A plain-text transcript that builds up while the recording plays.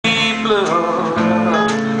love,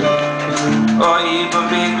 or even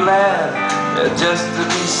be glad just to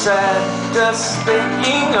be sad, just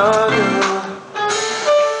thinking of you.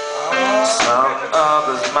 Some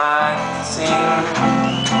others might seem,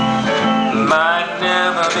 might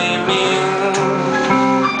never be mean,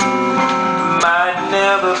 might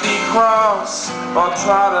never be cross or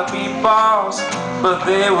try to be boss, but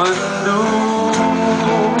they wouldn't do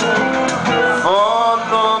for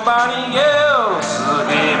nobody else.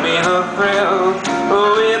 Gave me the thrill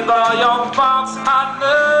with all your faults. I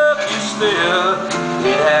love you still.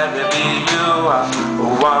 It had to be you, a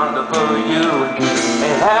wonderful you.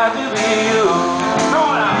 It had to be you. Throw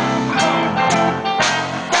it out.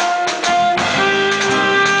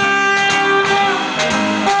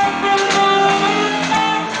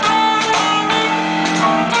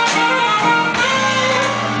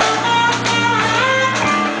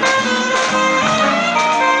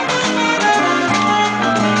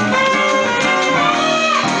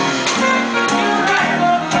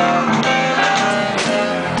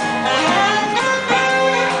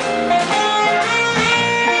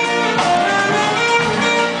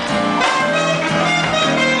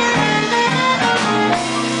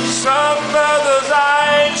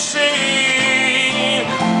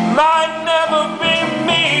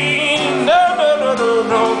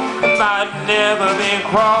 Might never be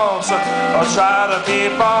cross or try to be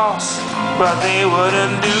boss, but they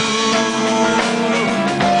wouldn't do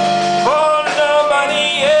for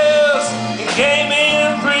nobody else. It gave me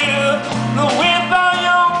a thrill with all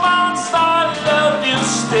your faults. I love you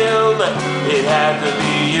still. It had to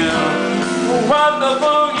be you,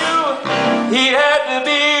 wonderful you. It had to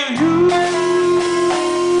be you.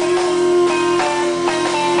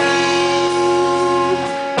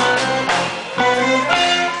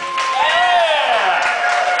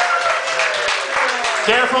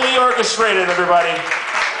 Carefully orchestrated, everybody.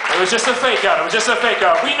 It was just a fake out. It was just a fake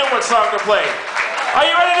out. We know what song to play. Are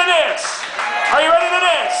you ready to dance?